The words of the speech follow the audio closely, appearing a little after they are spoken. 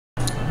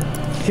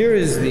Here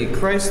is the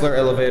Chrysler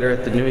elevator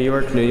at the New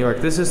York.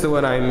 This is the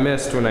one I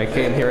missed when I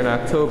came here in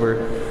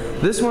October.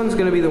 This one's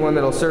gonna be the one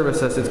that'll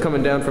service us. It's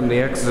coming down from the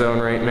X zone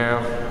right now.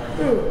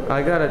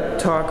 I gotta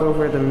talk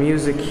over the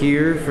music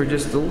here for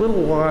just a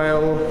little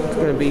while. It's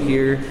gonna be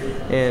here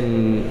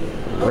and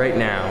right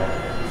now.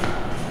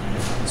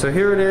 So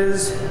here it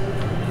is.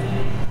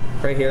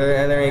 Right here,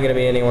 and there ain't gonna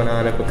be anyone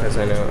on it because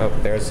I know, oh,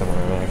 there's someone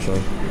on it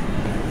actually.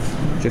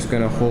 Just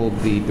gonna hold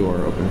the door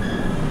open.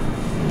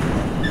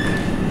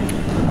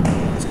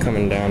 It's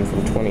coming down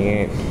from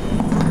 28.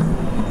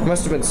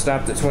 Must have been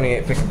stopped at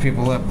 28 picking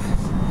people up.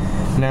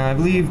 Now I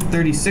believe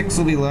 36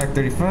 will be locked,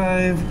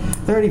 35,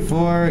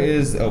 34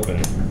 is open.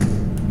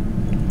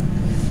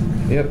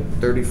 Yep,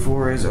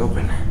 34 is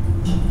open.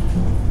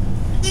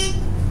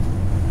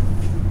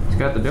 It's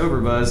got the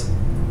Dover buzz.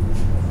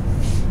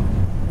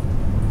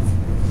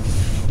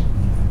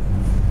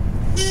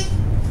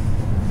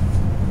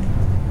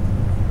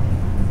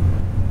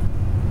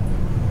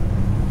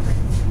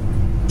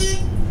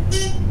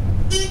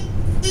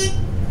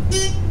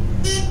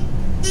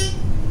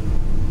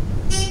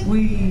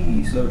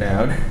 Whee! Slow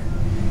down.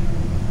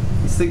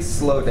 These things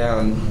slow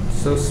down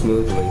so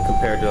smoothly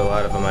compared to a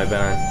lot of them I've been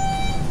on.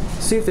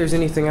 See if there's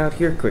anything out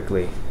here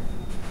quickly.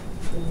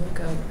 The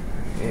lookout.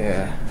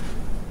 Yeah.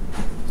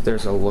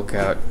 There's a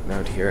lookout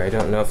out here. I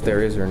don't know if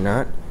there is or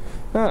not.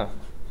 Ah,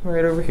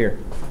 right over here.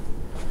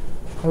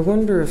 I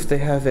wonder if they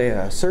have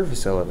a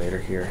service elevator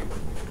here.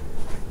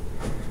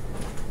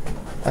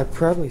 I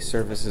probably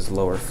services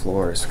lower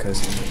floors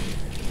because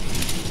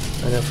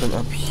I know from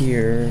up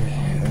here.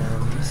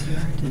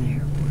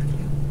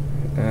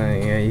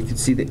 Yeah, you can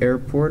see the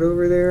airport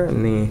over there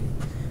and the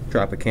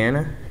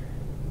Tropicana.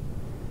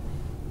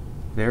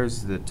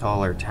 There's the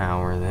taller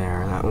tower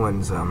there. That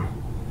one's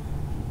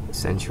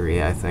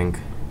Century, I think.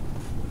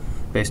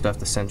 Based off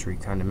the Century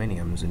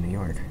condominiums in New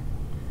York.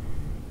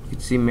 You can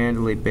see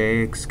Mandalay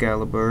Bay,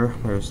 Excalibur.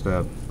 There's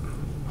the,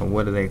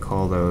 what do they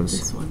call those?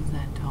 This one's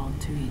that tall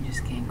too, you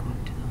just can't go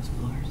up to those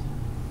floors.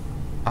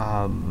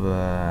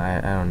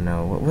 I don't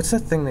know. What's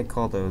that thing they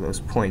call those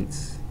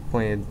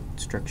pointed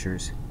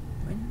structures?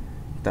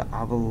 The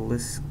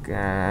obelisk,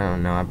 I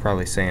don't know, I'm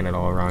probably saying it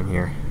all wrong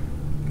here.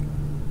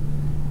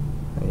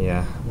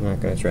 Yeah, I'm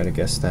not gonna try to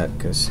guess that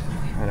because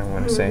I don't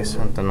want to say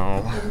something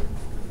all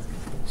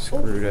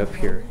screwed up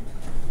here.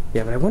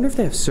 Yeah, but I wonder if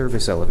they have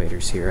service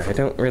elevators here. I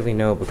don't really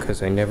know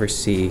because I never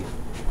see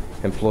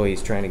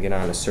employees trying to get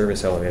on a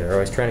service elevator. They're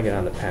always trying to get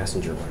on the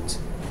passenger ones.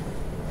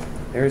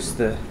 There's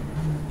the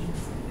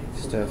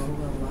stuff.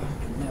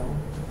 No.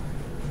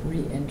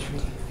 Re-entry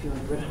if you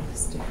want to go down the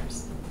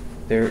stairs.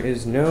 There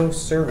is no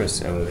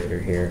service elevator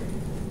here.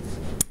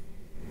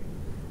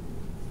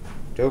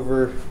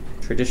 Dover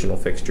traditional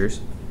fixtures.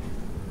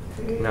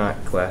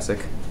 Not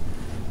classic.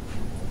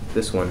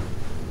 This one.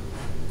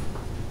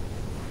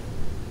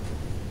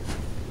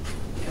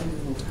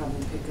 And we'll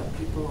probably pick up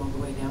people all the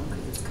way down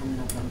because it's coming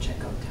up on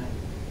checkout time.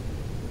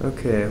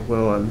 Okay,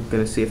 well I'm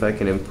gonna see if I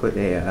can input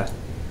a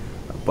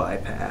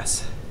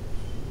bypass.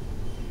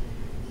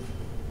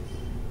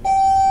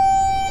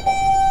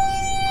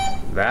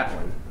 That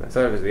one. I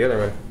thought it was the other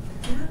one.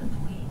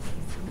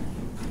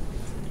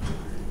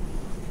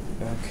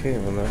 Okay,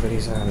 well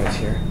nobody's on it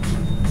here.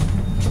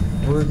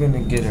 We're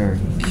gonna get our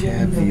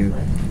cab view.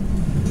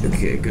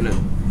 Okay,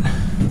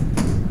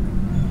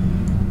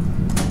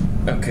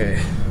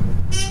 Okay.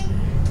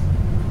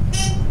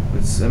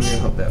 I'm gonna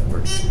hope that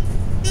works.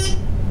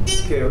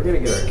 Okay, we're gonna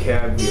get our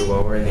cab view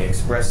while we're in the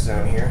express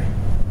zone here.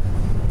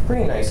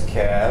 Pretty nice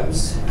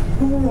cabs.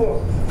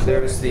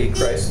 There's the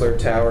Chrysler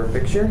Tower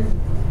picture.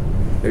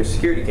 There's a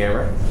security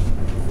camera.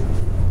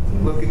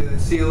 Look into the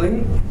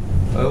ceiling.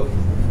 Oh,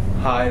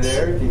 hi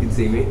there, if you can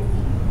see me.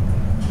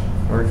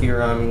 We're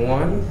here on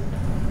one.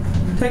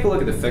 Take a look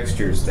at the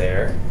fixtures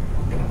there.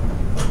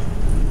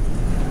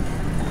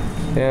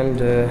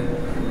 And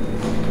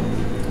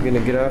I'm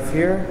gonna get off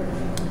here.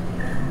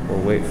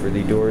 We'll wait for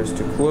the doors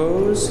to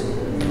close.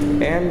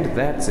 And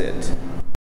that's it.